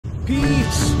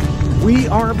peeps! We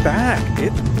are back.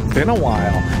 It's been a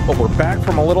while, but we're back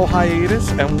from a little hiatus,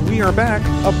 and we are back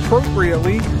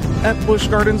appropriately at Busch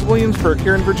Gardens Williamsburg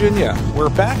here in Virginia. We're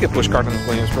back at Busch Gardens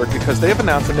Williamsburg because they have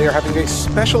announced that they are having a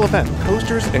special event,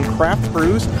 Coasters and Craft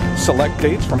Brews, select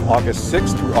dates from August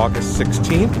 6th through August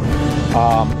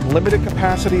 16th. Limited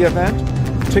capacity event.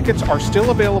 Tickets are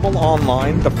still available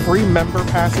online. The free member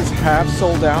passes have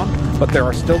sold out, but there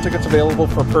are still tickets available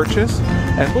for purchase.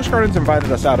 And Busch Gardens invited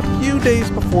us out a few days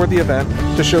before the event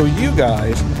to show you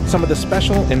guys some of the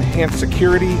special enhanced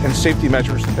security and safety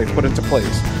measures that they put into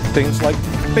place. Things like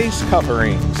face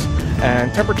coverings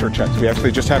and temperature checks. We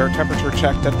actually just had our temperature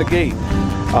checked at the gate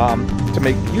to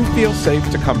make you feel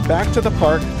safe to come back to the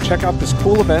park, check out this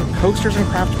cool event, Coasters and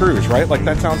Craft Brews, right? Like,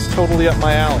 that sounds totally up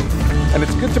my alley. And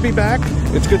it's good to be back.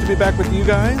 It's good to be back with you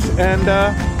guys, and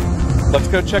let's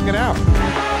go check it out.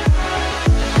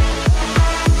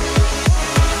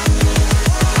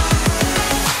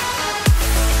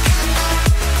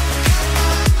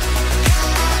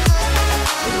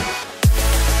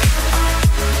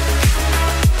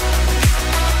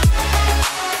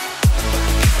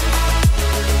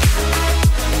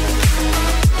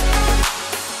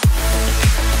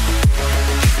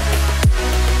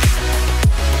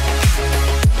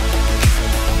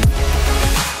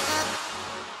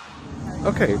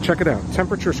 Okay, check it out.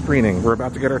 Temperature screening. We're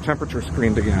about to get our temperature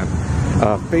screened again.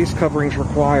 Face coverings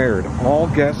required. All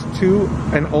guests 2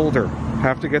 and older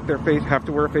have to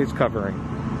wear a face covering,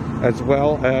 as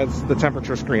well as the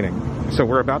temperature screening. So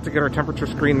we're about to get our temperature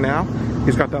screened now.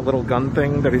 He's got that little gun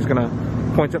thing that he's gonna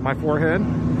point at my forehead,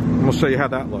 and we'll show you how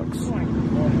that looks.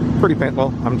 Pretty pain.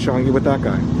 Well, I'm showing you with that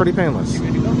guy. Pretty painless.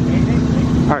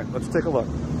 All right, let's take a look.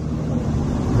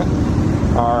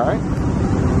 All right.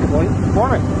 Good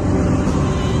morning.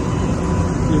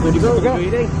 You ready to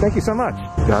go? Thank you so much.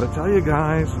 Gotta tell you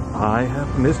guys, I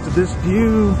have missed this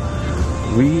view.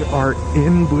 We are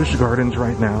in Busch Gardens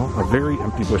right now, a very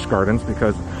empty Busch Gardens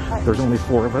because there's only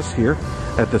 4 of us here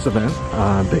at this event.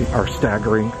 They are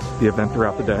staggering the event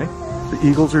throughout the day. The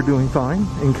Eagles are doing fine,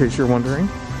 in case you're wondering.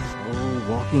 Oh,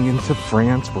 walking into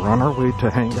France, we're on our way to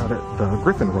hang out at the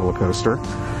Griffin roller coaster.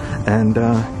 And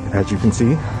as you can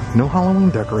see, no Halloween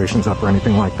decorations up or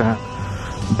anything like that,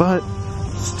 but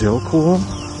still cool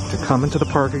to come into the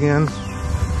park again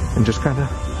and just kind of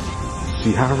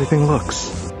see how everything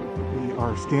looks. We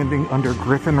are standing under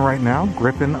Griffin right now.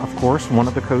 Griffin, of course, one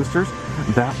of the coasters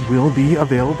that will be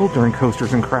available during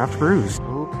Coasters and Craft Brews.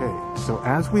 Okay, so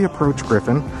as we approach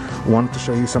Griffin, wanted to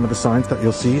show you some of the signs that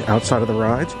you'll see outside of the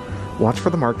rides. Watch for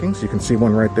the markings. You can see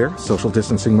one right there. Social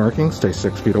distancing markings. Stay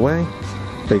 6 feet away.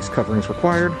 Face coverings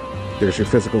required. There's your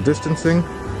physical distancing.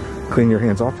 Clean your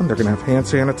hands often. They're going to have hand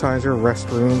sanitizer,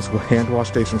 restrooms, hand wash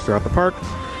stations throughout the park,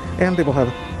 and they will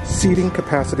have seating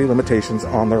capacity limitations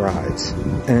on the rides.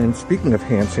 And speaking of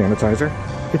hand sanitizer,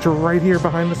 it's right here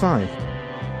behind the sign.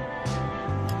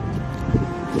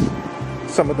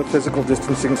 Some of the physical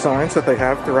distancing signs that they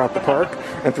have throughout the park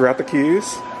and throughout the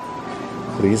queues.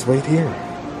 Please wait here.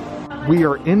 We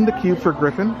are in the queue for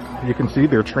Griffin. You can see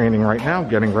they're training right now,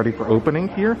 getting ready for opening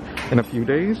here in a few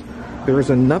days. There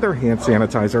is another hand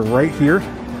sanitizer right here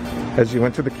as you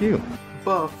enter the queue.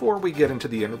 Before we get into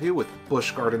the interview with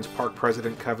Busch Gardens Park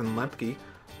President Kevin Lembke,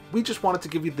 we just wanted to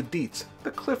give you the deets,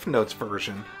 the Cliff Notes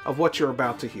version of what you're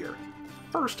about to hear.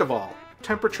 First of all,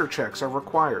 temperature checks are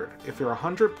required. If you're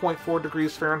 100.4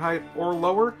 degrees Fahrenheit or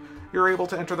lower, you're able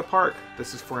to enter the park.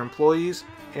 This is for employees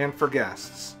and for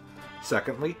guests.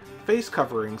 Secondly, face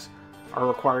coverings are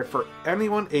required for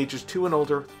anyone ages 2 and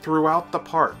older throughout the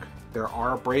park. There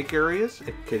are break areas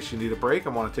in case you need a break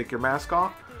and want to take your mask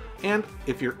off. And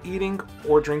if you're eating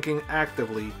or drinking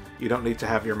actively, you don't need to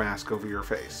have your mask over your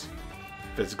face.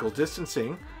 Physical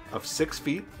distancing of 6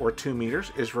 feet or 2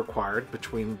 meters is required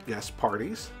between guest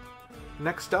parties.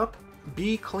 Next up,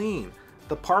 be clean.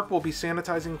 The park will be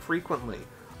sanitizing frequently.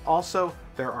 Also,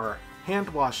 there are hand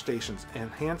wash stations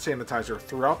and hand sanitizer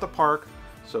throughout the park,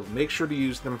 so make sure to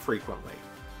use them frequently.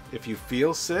 If you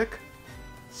feel sick,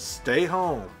 stay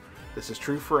home. This is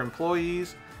true for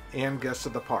employees and guests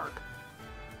of the park.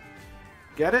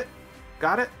 Get it?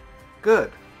 Got it?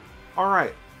 Good. All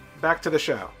right, back to the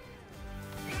show.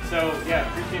 So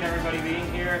yeah, appreciate everybody being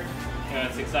here. You know,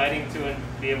 it's exciting to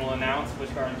be able to announce Busch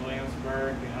Gardens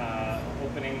Williamsburg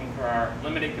opening for our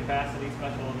limited capacity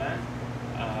special event,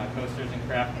 Coasters and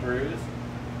Craft Brews.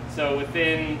 So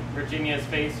within Virginia's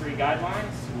Phase 3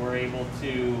 guidelines, we're able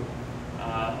to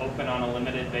open on a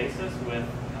limited basis with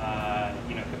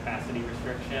capacity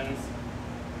restrictions.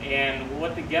 And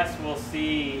what the guests will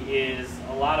see is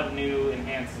a lot of new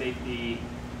enhanced safety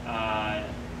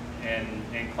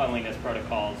and cleanliness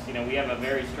protocols. You know, we have a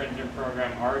very stringent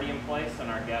program already in place, and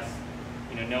our guests,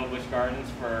 you know Busch Gardens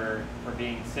for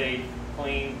being safe,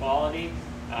 clean, quality,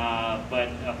 but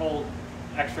a whole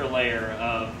extra layer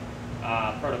of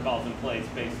protocols in place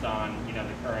based on, you know,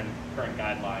 the current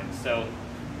guidelines. So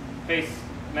face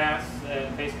masks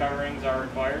and face coverings are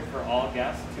required for all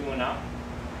guests 2 and up.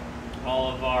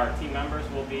 All of our team members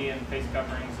will be in face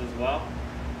coverings as well.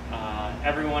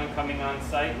 Everyone coming on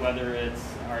site, whether it's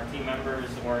our team members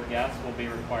or guests, will be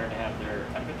required to have their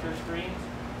temperature screens.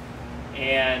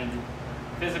 And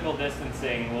physical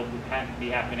distancing will be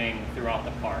happening throughout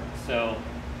the park. So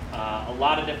a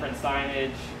lot of different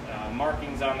signage,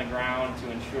 markings on the ground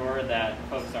to ensure that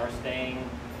folks are staying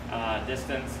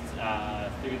distanced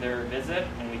through their visit,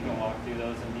 and we can walk through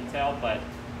those in detail. But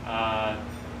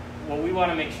what we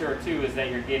want to make sure too is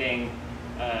that you're getting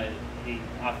the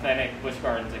authentic Busch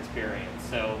Gardens experience.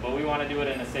 So, but we want to do it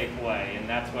in a safe way, and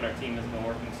that's what our team has been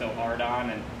working so hard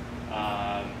on. And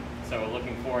so we're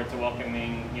looking forward to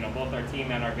welcoming, you know, both our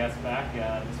team and our guests back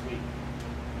this week.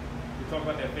 You talk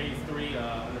about that phase 3.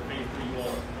 Under phase 3, you all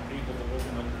are able to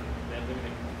open up that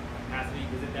limited capacity.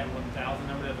 Is it that 1,000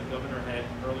 number that the governor had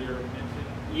earlier mentioned?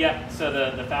 Yeah. So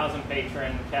the 1,000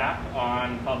 patron cap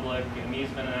on public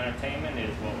amusement and entertainment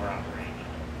is what we're operating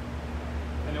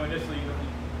at. I know initially you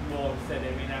all said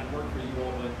it may not work for you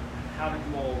all, but how did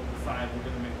you all decide we're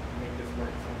going to make this work?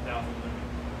 1,000 limit.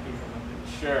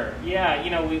 Sure. Yeah. You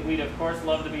know, we'd of course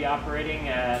love to be operating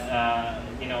at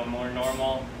you know, a more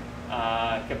normal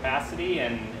capacity,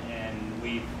 and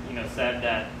we've, you know, said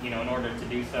that, you know, in order to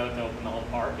do so, to open the whole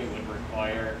park, it would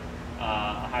require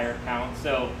a higher count.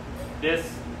 So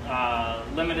this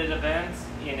limited events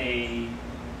in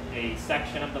a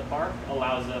section of the park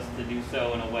allows us to do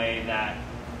so in a way that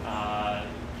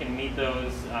can meet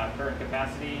those current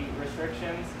capacity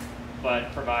restrictions,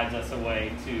 but provides us a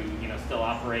way to, you know, still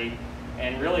operate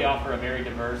and really offer a very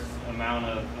diverse amount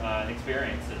of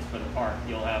experiences for the park.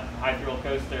 You'll have high thrill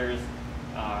coasters,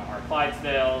 our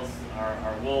Clydesdales,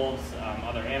 our wolves,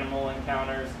 other animal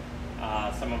encounters,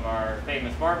 some of our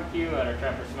famous barbecue at our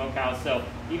Trapper Smokehouse. So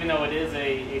even though it is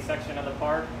a section of the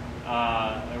park,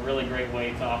 a really great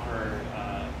way to offer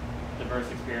diverse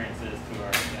experiences to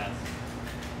our guests.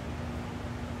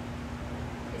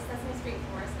 Is Sesame Street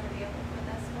Forest going to be open for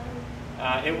this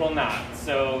one? It will not.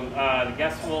 So the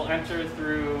guests will enter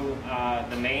through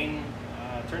the main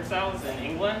turnstiles in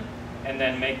England, and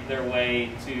then make their way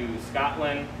to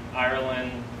Scotland,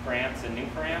 Ireland, France, and New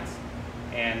France,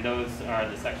 and those are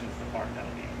the sections of the park that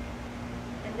will be open.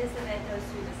 And this event goes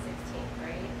through the 16th,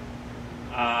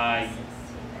 right?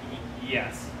 16th.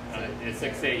 Yes. It's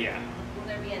 6 8, yeah. Will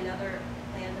there be another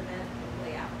planned event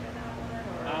probably after that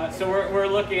one? Or So we're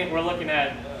looking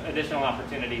at additional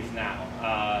opportunities now.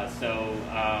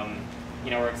 You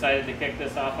know, we're excited to kick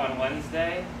this off on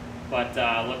Wednesday, but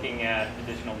looking at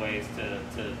additional ways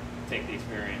to take the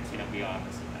experience, you know, beyond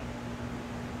this event.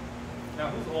 Now,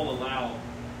 who's all allowed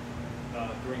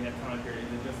during that time period?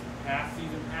 Is it just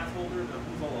season pass holders, or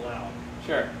who's all allowed?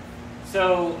 Sure.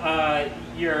 So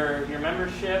your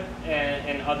membership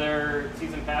and other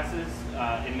season passes,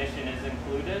 admission is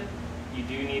included. You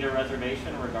do need a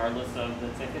reservation regardless of the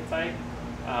ticket type,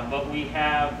 but we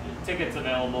have tickets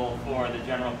available for the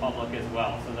general public as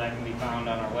well, so that can be found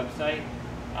on our website.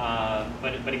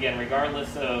 But again,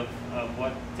 regardless of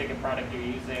what ticket product you're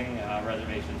using,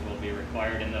 reservations will be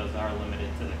required, and those are limited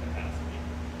to the capacity.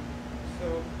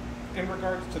 So, in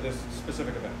regards to this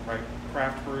specific event, right,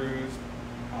 craft brews,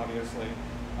 obviously,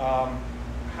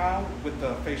 how with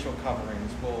the facial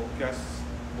coverings, will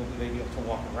they be able to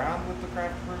walk around with the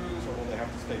craft brews, or will they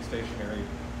have to stay stationary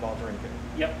while drinking?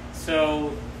 Yep.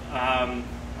 So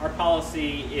our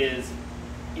policy is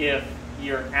if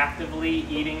you're actively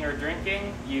eating or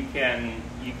drinking, you can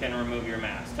remove your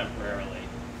mask temporarily.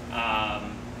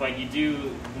 But you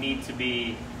do need to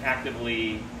be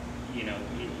actively, you know,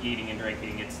 eating and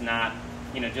drinking. It's not,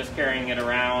 you know, just carrying it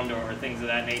around or things of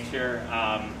that nature.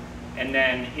 And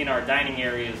then in our dining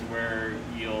areas where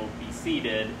you'll be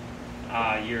seated,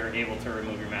 you're able to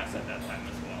remove your mask at that time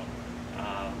as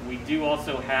well. We do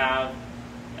also have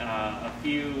a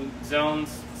few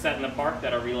zones set in the park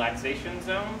that are relaxation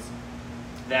zones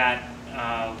that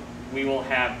we will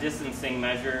have distancing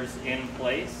measures in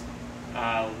place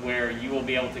where you will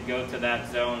be able to go to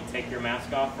that zone, take your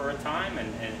mask off for a time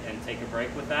and take a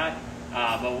break with that.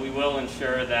 But we will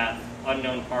ensure that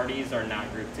unknown parties are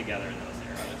not grouped together in those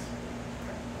areas.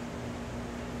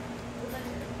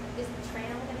 Is the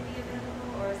trail going to be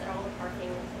available, or is it all the parking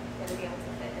going to be able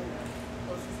to fit in the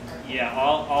closest parking? Yeah,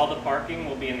 all the parking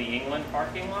will be in the England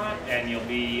parking lot, and you'll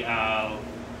be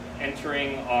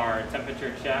entering our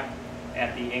temperature check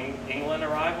at the England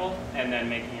arrival, and then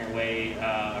making your way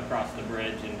across the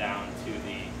bridge and down to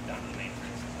the main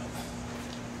entrance.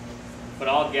 But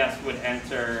all guests would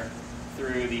enter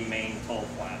through the main toll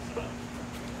plaza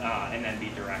and then be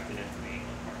directed into the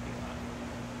England parking lot.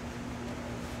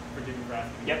 Forgive me for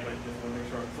asking. Yep. But just want to make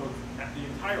sure. So the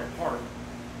entire park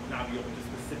will not be open to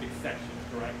specific sections,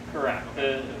 correct? Correct.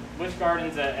 Okay. The Busch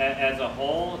Gardens as a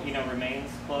whole, remains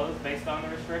closed based on the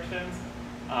restrictions.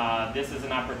 This is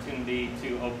an opportunity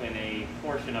to open a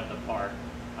portion of the park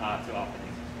to offer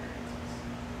these experiences.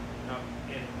 Now,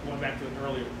 and going back to it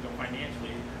earlier,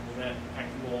 financially, will that impact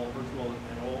you all, hurt you all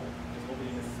at all? Just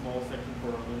opening this small section for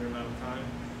a limited amount of time?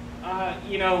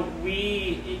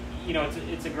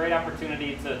 It's a great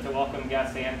opportunity to welcome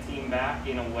guests and team back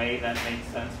in a way that makes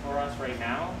sense for us right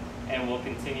now, and we'll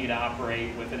continue to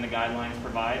operate within the guidelines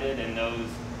provided, and those,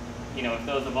 if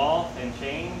those evolve and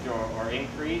change or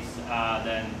increase,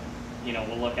 then,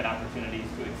 we'll look at opportunities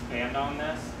to expand on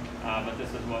this, but this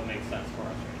is what makes sense for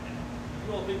us right now.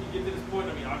 You all think you get to this point?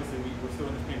 I mean, obviously we're still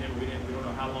in this pandemic, we don't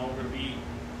know how long we're going to be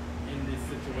in this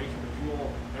situation, but you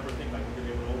all ever think like we're going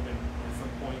to be able to open at some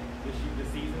point this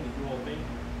season? Did you all think?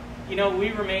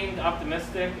 We remained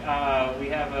optimistic. We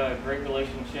have a great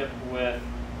relationship with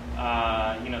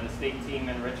the state team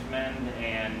in Richmond,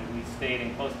 and we stayed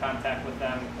in close contact with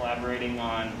them, collaborating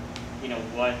on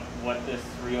what this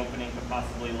reopening could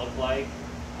possibly look like,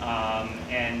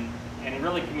 and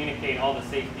really communicate all the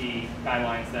safety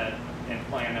guidelines and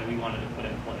plan that we wanted to put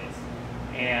in place.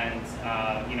 And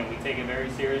we take it very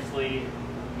seriously.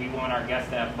 We want our guests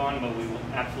to have fun, but we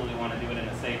absolutely want to do it in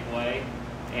a safe way.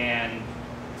 And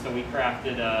so we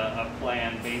crafted a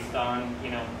plan based on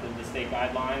the state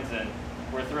guidelines, and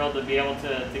we're thrilled to be able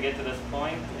to get to this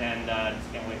point, and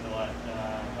just can't wait to let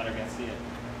our guests see it.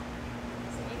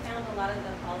 So you found a lot of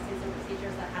the policies and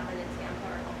procedures that happen in Tampa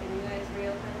are helping you guys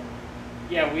reopen?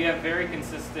 Yeah, we have very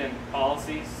consistent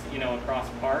policies, across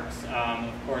parks.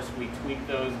 Of course, we tweak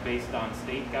those based on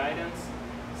state guidance.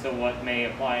 So what may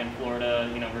apply in Florida,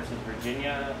 versus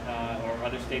Virginia, or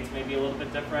other states may be a little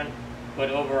bit different. But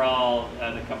overall,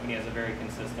 the company has a very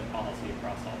consistent policy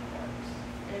across all the parks.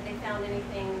 And if they found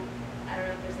anything, I don't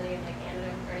know if there's any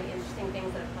anecdote or any interesting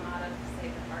things that have come out of, say,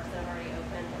 the parks that have already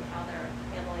opened and how they're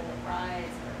handling the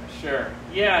rides? Sure.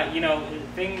 Yeah,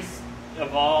 things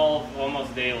evolve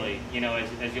almost daily,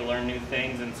 as you learn new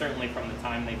things, and certainly from the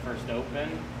time they first open.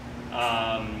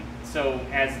 So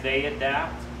as they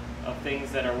adapt of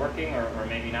things that are working or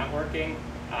maybe not working,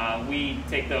 we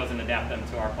take those and adapt them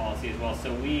to our policy as well.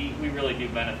 So we really do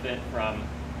benefit from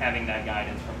having that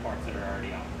guidance from parks that are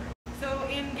already operating. So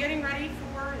in getting ready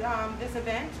for this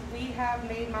event, we have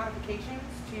made modifications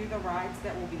to the rides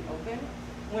that will be open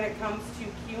when it comes to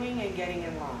queuing and getting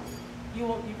in line.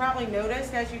 You probably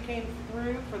noticed as you came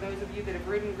through, for those of you that have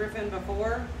ridden Griffin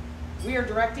before, we are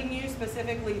directing you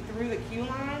specifically through the queue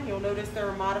line. You'll notice there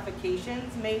are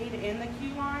modifications made in the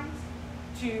queue lines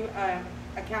to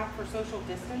account for social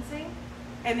distancing.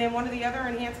 And then one of the other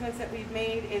enhancements that we've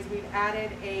made is we've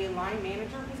added a line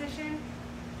manager position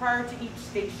prior to each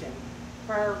station,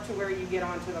 prior to where you get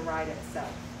onto the ride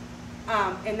itself.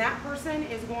 And that person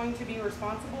is going to be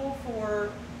responsible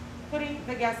for putting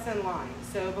the guests in line.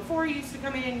 So before you used to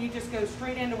come in, you just go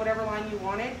straight into whatever line you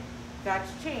wanted. That's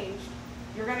changed.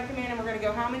 You're gonna come in and we're gonna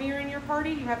go, how many are in your party?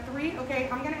 You have 3? Okay,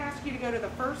 I'm gonna ask you to go to the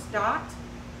first dot,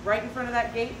 right in front of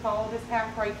that gate, follow this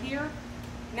path right here.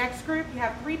 Next group, you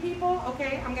have 3 people.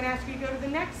 Okay, I'm gonna ask you to go to the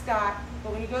next dot,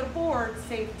 but when you go to board,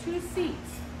 save 2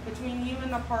 seats between you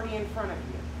and the party in front of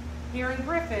you. Here in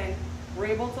Griffin, we're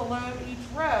able to load each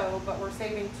row, but we're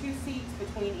saving 2 seats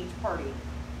between each party.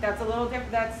 That's a little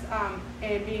different,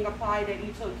 and being applied at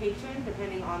each location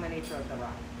depending on the nature of the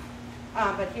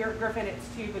ride. But here at Griffin, it's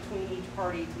 2 between each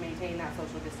party to maintain that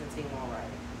social distancing while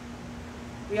riding.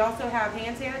 We also have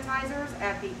hand sanitizers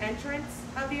at the entrance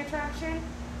of the attraction,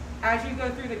 as you go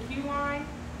through the queue line,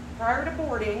 prior to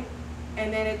boarding,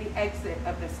 and then at the exit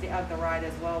of the ride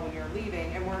as well when you're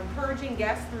leaving. And we're encouraging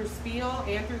guests through spiel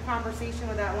and through conversation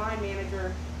with that line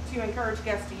manager to encourage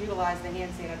guests to utilize the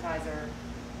hand sanitizer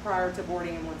prior to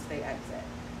boarding and once they exit.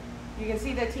 You can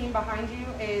see the team behind you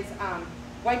is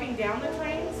wiping down the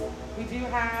trains. We do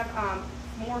have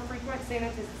more frequent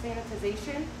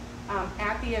sanitization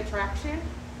at the attraction.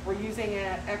 We're using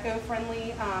an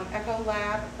eco-friendly Eco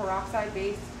Lab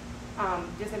peroxide-based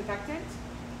disinfectant,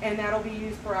 and that'll be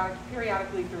used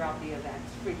periodically throughout the event,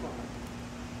 frequently.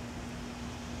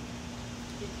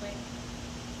 Deep clean.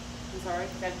 I'm sorry?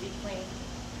 That deep clean.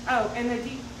 Oh, and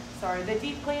the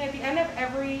deep clean at the end of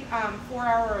every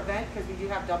 4-hour event, because we do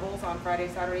have doubles on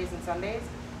Fridays, Saturdays, and Sundays,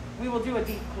 we will do a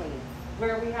deep clean.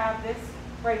 where we have this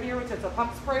right here, which is a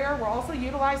pump sprayer. We'll also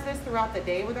utilize this throughout the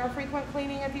day with our frequent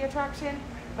cleaning at the attraction.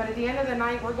 But at the end of the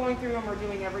night, we're going through and we're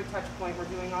doing every touch point. We're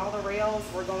doing all the rails,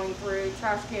 we're going through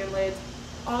trash can lids,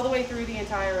 all the way through the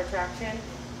entire attraction.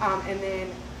 And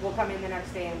then we'll come in the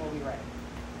next day and we'll be ready.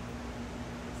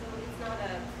 So it's not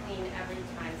a clean every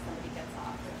time somebody gets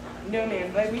off? No, ma'am,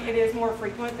 but it is more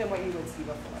frequent than what you would see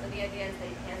before. So the idea is that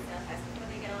you can sanitize before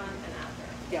they get on and after?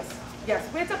 Yes, yes.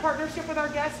 It's a partnership with our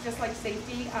guests, just like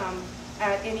safety.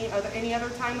 At any other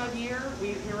time of year,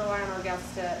 we rely on our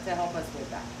guests to help us with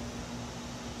that.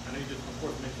 I know you just, of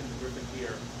course, mentioned the Griffin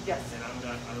here. Yes. And I don't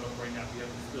know if right now if you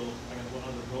have still, I guess, what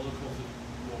other roller coasters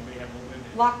you may have open?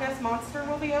 Loch Ness Monster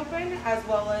will be open, as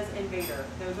well as Invader.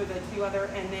 Those are the two other,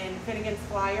 and then Finnegan's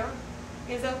Flyer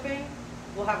is open.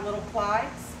 We'll have Little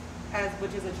Clyde's,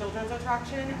 which is a children's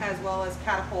attraction, as well as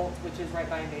Catapult, which is right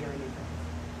by Invader and Invader.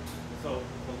 So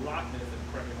the Loch Ness is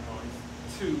correct me if I'm wrong,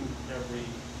 is 2 every.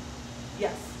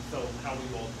 Yes. So how we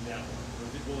will do that one?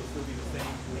 Will it still be the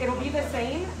same? It'll be the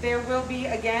same. There will be,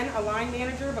 again, a line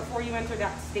manager before you enter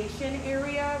that station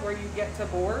area where you get to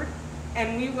board.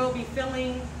 And we will be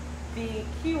filling the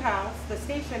queue house, the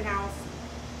station house,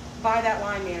 by that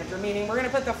line manager. Meaning we're going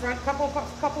to put the front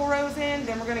couple rows in,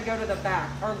 then we're going to go to the back.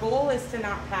 Our goal is to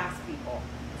not pass people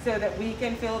so that we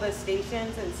can fill the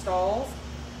stations and stalls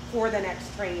for the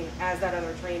next train as that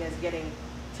other train is getting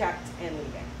checked and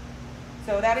leaving.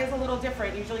 So that is a little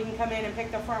different. Usually you can come in and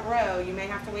pick the front row. You may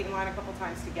have to wait in line a couple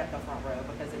times to get the front row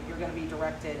because you're going to be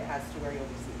directed as to where you'll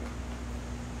be seated.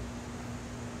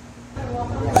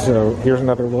 So here's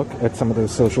another look at some of those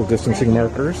social distancing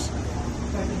markers.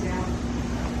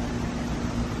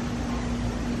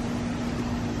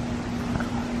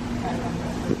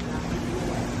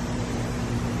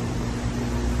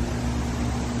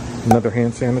 Another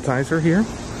hand sanitizer here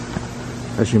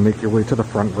as you make your way to the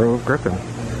front row of Griffin.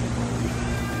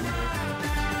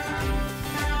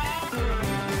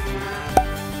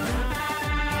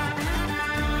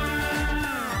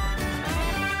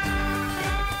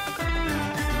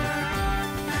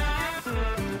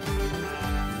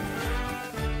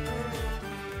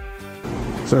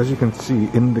 So as you can see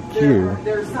in the queue,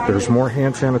 there's more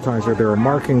hand sanitizer. There are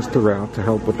markings throughout to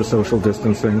help with the social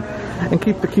distancing and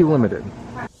keep the queue limited.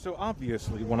 So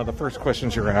obviously, one of the first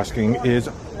questions you're asking is,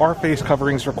 are face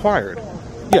coverings required?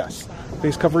 Yes,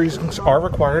 face coverings are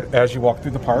required as you walk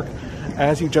through the park.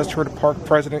 As you just heard Park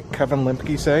President Kevin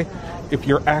Lembke say, if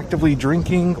you're actively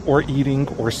drinking or eating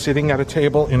or sitting at a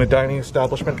table in a dining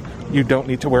establishment, you don't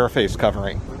need to wear a face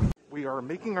covering. We are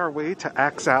making our way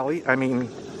to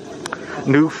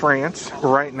New France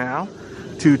right now,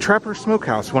 to Trapper's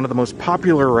Smokehouse, one of the most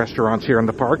popular restaurants here in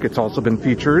the park. It's also been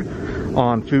featured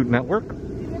on Food Network.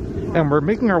 And we're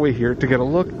making our way here to get a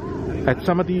look at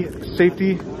some of the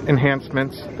safety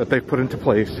enhancements that they've put into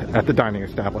place at the dining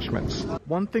establishments.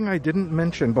 One thing I didn't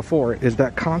mention before is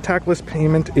that contactless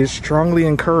payment is strongly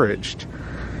encouraged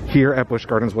here at Busch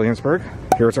Gardens Williamsburg.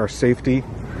 Here's our safety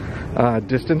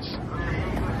distance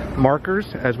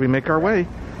markers as we make our way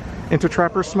into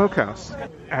Trapper's Smokehouse.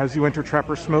 As you enter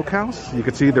Trapper's Smokehouse, you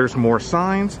can see there's more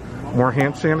signs, more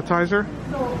hand sanitizer,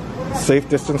 safe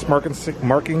distance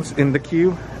markings in the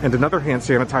queue, and another hand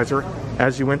sanitizer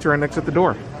as you enter and exit the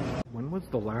door. When was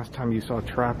the last time you saw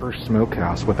Trapper's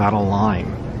Smokehouse without a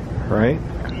line, right?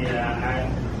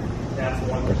 Yeah, that's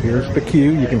one. But here's the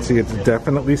queue. You can see it's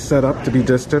definitely set up to be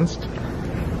distanced.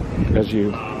 As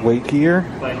you wait here,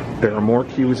 there are more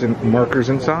queues and markers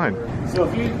inside. So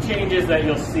a few changes that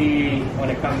you'll see when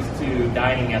it comes to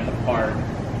dining at the park.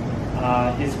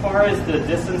 As far as the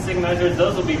distancing measures,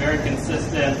 those will be very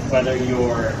consistent whether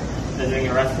you're visiting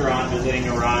a restaurant, visiting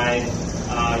a ride.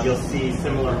 You'll see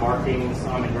similar markings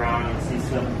on the ground. You'll see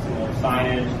similar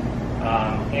signage.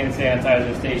 Hand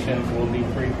sanitizer stations will be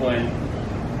frequent.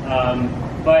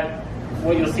 But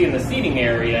what you'll see in the seating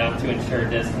area to ensure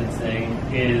distancing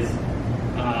is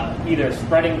either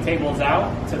spreading tables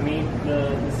out to meet the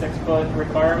 6-foot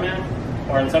requirement,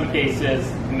 or in some cases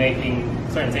making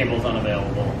certain tables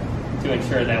unavailable to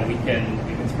ensure that we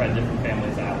can spread different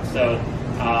families out. So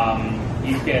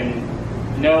you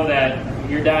can know that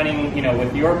you're dining,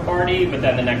 with your party, but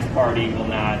then the next party will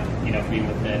not, be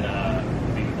within a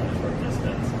short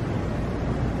distance.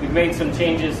 We've made some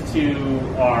changes to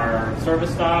our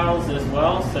service styles as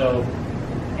well. So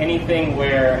anything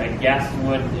where a guest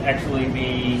would actually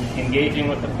be engaging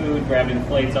with the food, grabbing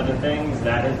plates, other things,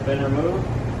 that has been removed,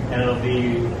 and it'll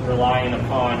be relying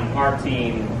upon our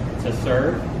team to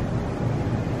serve.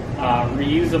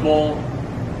 Reusable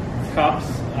cups,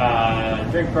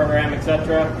 drink program,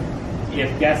 etc.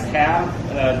 If guests have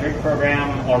a drink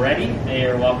program already, they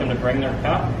are welcome to bring their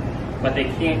cup. but they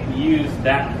can't use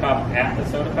that cup at the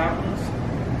soda fountains.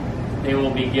 They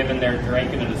will be given their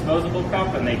drink in a disposable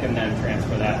cup, and they can then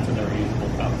transfer that to their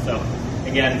reusable cup. So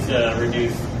again, to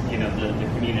reduce the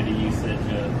community usage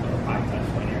of high touch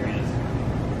point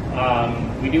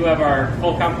areas. We do have our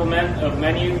full complement of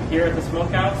menu here at the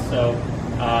Smokehouse, so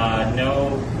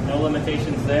no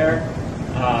limitations there.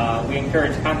 We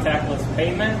encourage contactless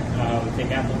payment. We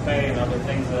take Apple Pay and other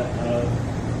things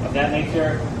of that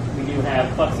nature. We do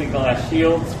have plexiglass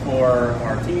shields for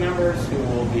our team members who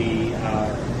will be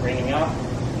ringing up,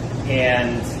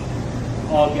 and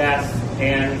all guests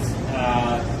and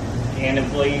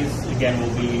employees, again,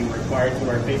 will be required to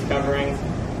wear face coverings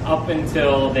up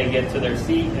until they get to their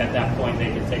seat. At that point, they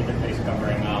can take their face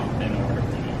covering off in order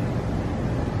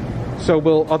to eat. So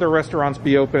will other restaurants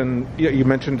be open? You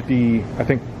mentioned I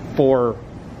think 4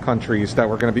 countries that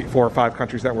were going to be 4 or 5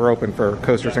 countries that were open for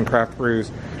Coasters and Craft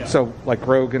Brews. Yeah. So like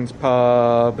Grogan's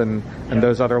Pub and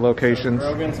those other locations.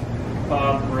 So Grogan's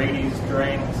Pub, Brady's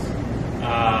Drinks,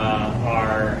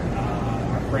 our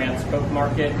France Coke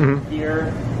Market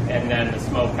here, and then the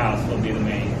Smokehouse will be the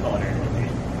main culinary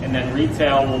location. And then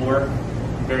retail will work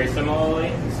very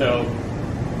similarly. So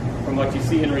from what you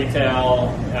see in retail,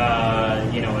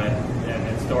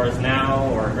 at stores now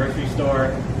or a grocery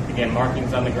store, again,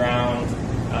 markings on the ground,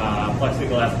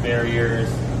 plexiglass barriers,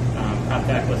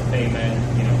 contactless payment,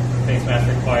 face mask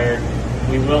required.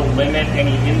 We will limit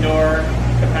any indoor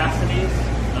capacities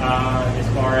as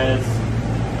far as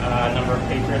number of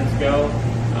patrons go.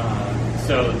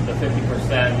 So the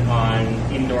 50% on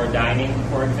indoor dining,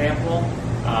 for example,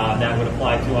 that would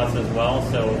apply to us as well.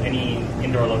 So any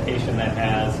indoor location that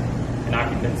has an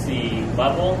occupancy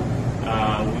level,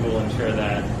 we will ensure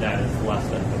that is less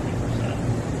than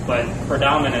 50%. But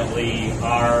predominantly,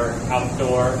 our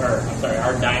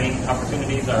dining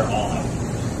opportunities are all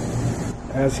outdoors.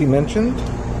 As he mentioned,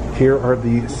 here are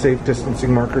the safe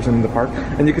distancing markers in the park,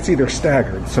 and you can see they're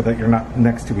staggered so that you're not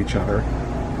next to each other.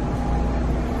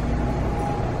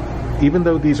 Even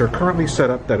though these are currently set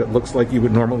up that it looks like you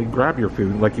would normally grab your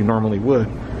food like you normally would,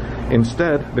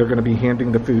 instead they're going to be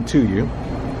handing the food to you.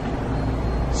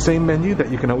 Same menu that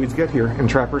you can always get here in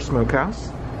Trapper's Smokehouse.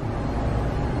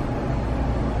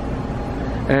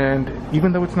 And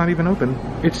even though it's not even open,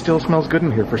 it still smells good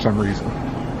in here for some reason.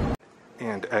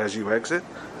 And as you exit,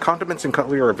 condiments and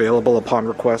cutlery are available upon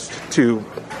request to,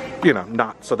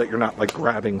 not so that you're not like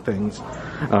grabbing things.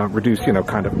 Reduce,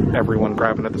 kind of everyone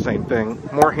grabbing at the same thing.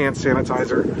 More hand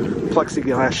sanitizer,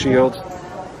 plexiglass shields.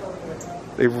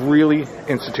 They've really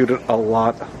instituted a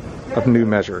lot of new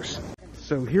measures.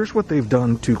 So here's what they've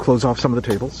done to close off some of the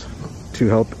tables to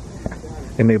help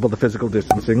enable the physical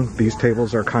distancing. These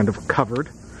tables are kind of covered.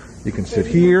 You can sit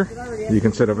here, you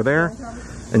can sit over there,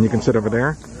 and you can sit over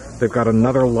there. They've got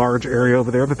another large area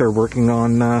over there that they're working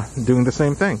on doing the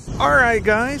same thing. All right,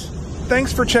 guys.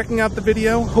 Thanks for checking out the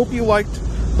video. Hope you liked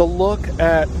the look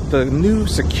at the new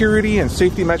security and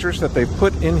safety measures that they've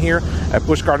put in here at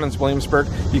Busch Gardens Williamsburg.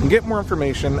 You can get more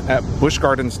information at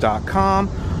buschgardens.com.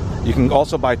 You can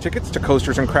also buy tickets to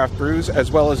Coasters and Craft Brews,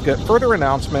 as well as get further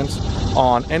announcements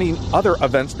on any other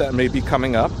events that may be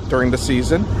coming up during the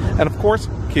season. And of course,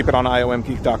 keep it on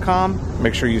iomgeek.com.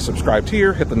 Make sure you subscribe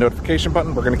here, hit the notification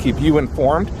button. We're going to keep you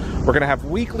informed. We're going to have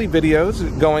weekly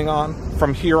videos going on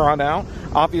from here on out.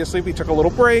 Obviously, we took a little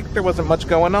break. There wasn't much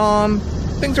going on.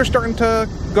 Things are starting to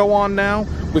go on now.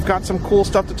 We've got some cool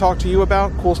stuff to talk to you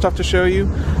about, cool stuff to show you.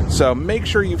 So make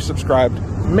sure you've subscribed.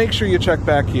 Make sure you check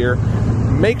back here.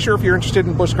 Make sure if you're interested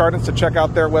in Busch Gardens to check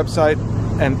out their website.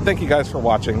 And thank you guys for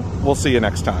watching. We'll see you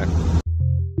next time.